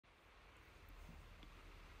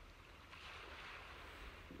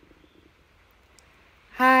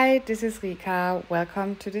Hi, this is Rika.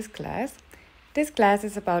 Welcome to this class. This class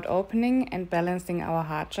is about opening and balancing our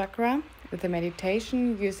heart chakra with a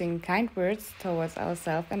meditation using kind words towards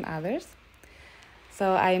ourselves and others.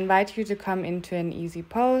 So I invite you to come into an easy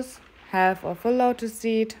pose, half or full lotus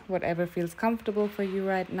seat, whatever feels comfortable for you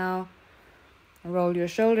right now. Roll your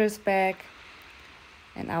shoulders back,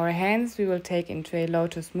 and our hands we will take into a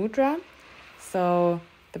lotus mudra. So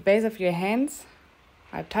the base of your hands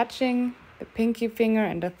are touching, the pinky finger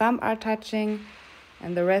and the thumb are touching,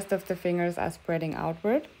 and the rest of the fingers are spreading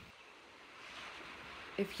outward.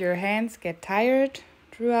 If your hands get tired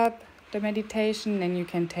throughout the meditation, then you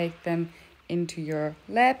can take them into your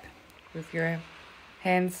lap with your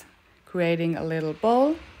hands creating a little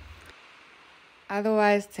bowl.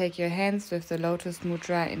 Otherwise, take your hands with the lotus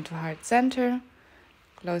mudra into heart center.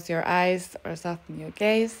 Close your eyes or soften your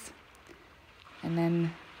gaze, and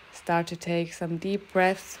then start to take some deep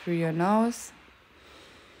breaths through your nose.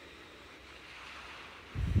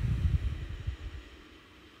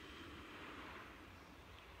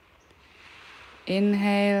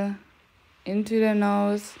 Inhale into the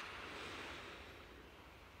nose.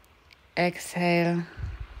 Exhale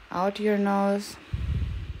out your nose.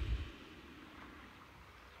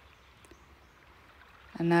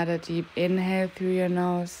 Another deep inhale through your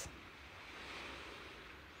nose.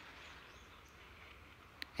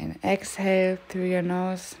 And exhale through your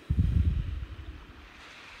nose.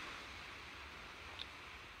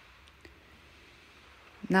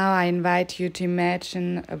 Now I invite you to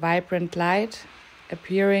imagine a vibrant light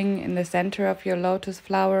appearing in the center of your lotus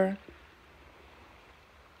flower.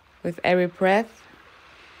 With every breath,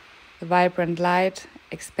 the vibrant light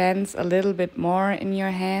expands a little bit more in your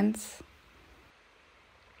hands.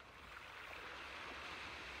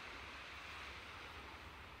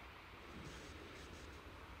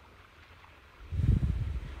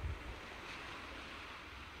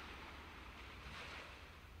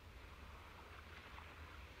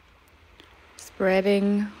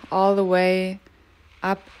 Spreading all the way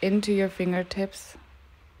up into your fingertips.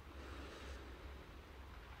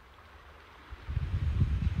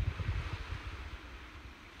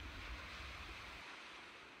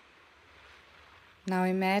 Now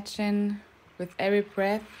imagine with every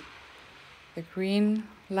breath the green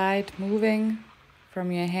light moving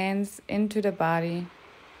from your hands into the body.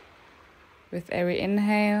 With every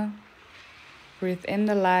inhale, breathe in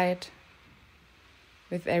the light.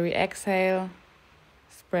 With every exhale,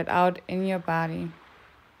 spread out in your body.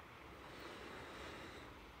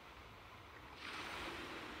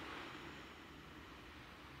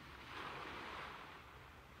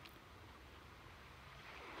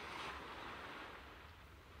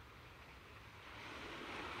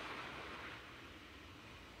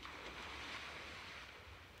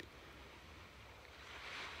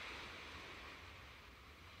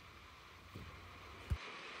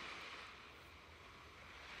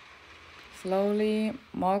 Slowly,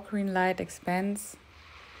 more green light expands,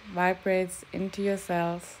 vibrates into your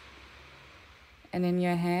cells and in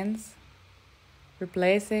your hands,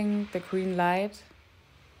 replacing the green light.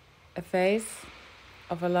 A face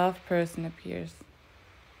of a loved person appears.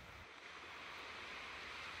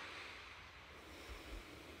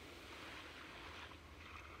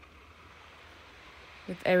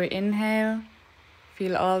 With every inhale,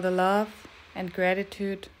 feel all the love and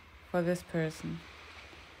gratitude for this person.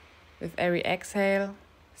 With every exhale,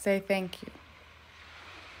 say thank you.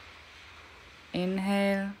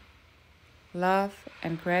 Inhale, love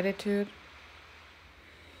and gratitude.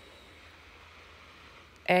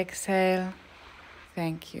 Exhale,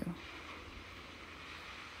 thank you.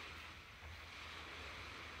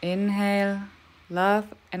 Inhale, love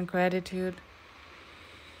and gratitude.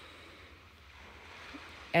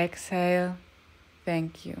 Exhale,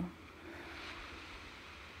 thank you.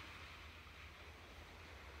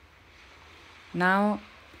 Now,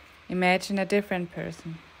 imagine a different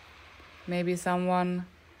person, maybe someone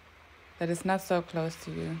that is not so close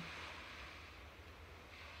to you.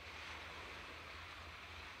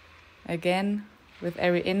 Again, with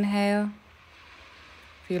every inhale,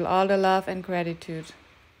 feel all the love and gratitude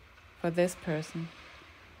for this person.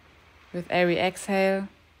 With every exhale,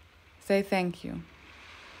 say thank you.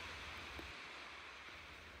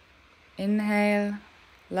 Inhale,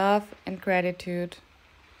 love and gratitude.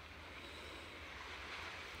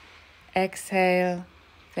 Exhale,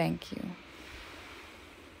 thank you.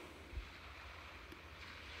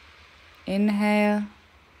 Inhale,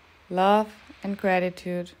 love and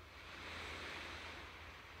gratitude.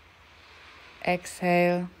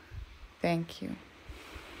 Exhale, thank you.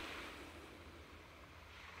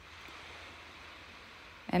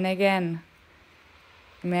 And again,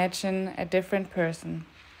 Imagine a different person.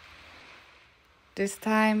 This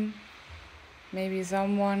time, maybe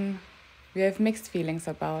someone you have mixed feelings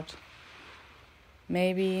about.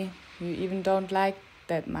 Maybe you even don't like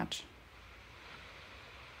that much.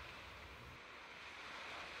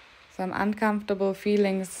 Some uncomfortable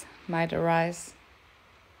feelings might arise.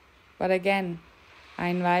 But again, I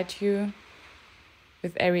invite you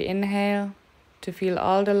with every inhale to feel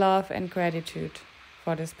all the love and gratitude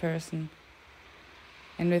for this person.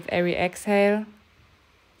 And with every exhale,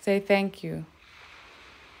 say thank you.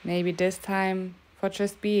 Maybe this time for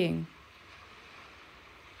just being.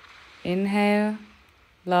 Inhale,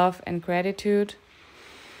 love and gratitude.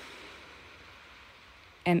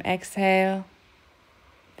 And exhale,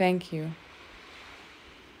 thank you.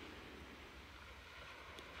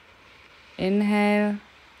 Inhale,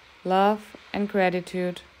 love and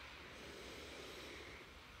gratitude.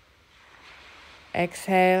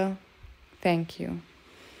 Exhale, thank you.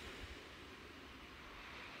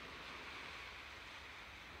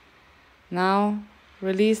 Now,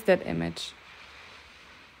 release that image.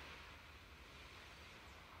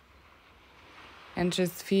 And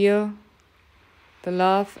just feel the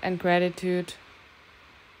love and gratitude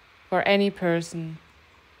for any person.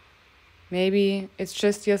 Maybe it's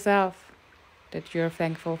just yourself that you're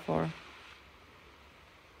thankful for.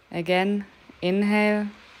 Again, inhale,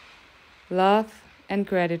 love and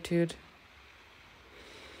gratitude.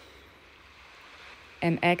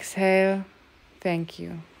 And exhale, thank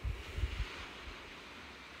you.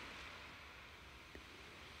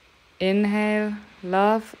 Inhale,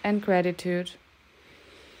 love and gratitude.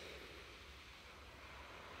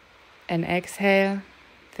 And exhale,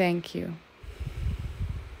 thank you.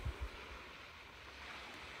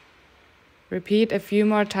 Repeat a few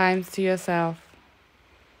more times to yourself.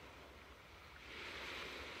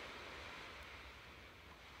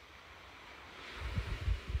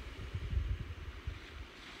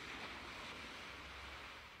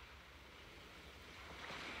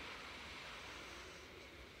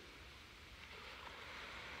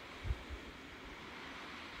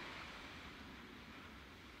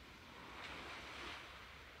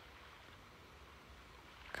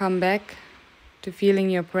 Come back to feeling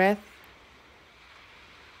your breath,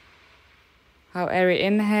 how every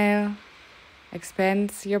inhale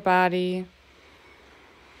expands your body,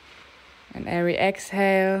 and every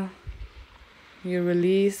exhale you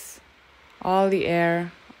release all the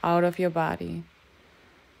air out of your body.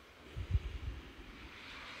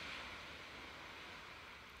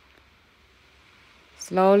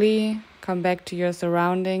 Slowly come back to your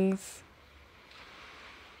surroundings.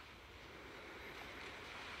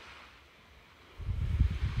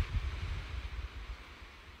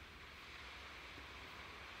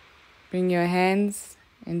 Bring your hands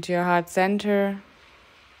into your heart center,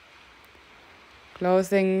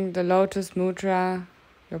 closing the lotus mudra,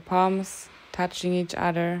 your palms touching each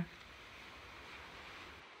other.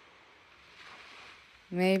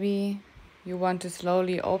 Maybe you want to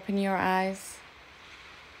slowly open your eyes,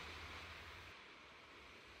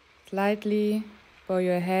 slightly bow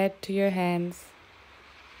your head to your hands.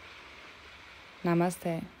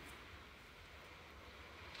 Namaste.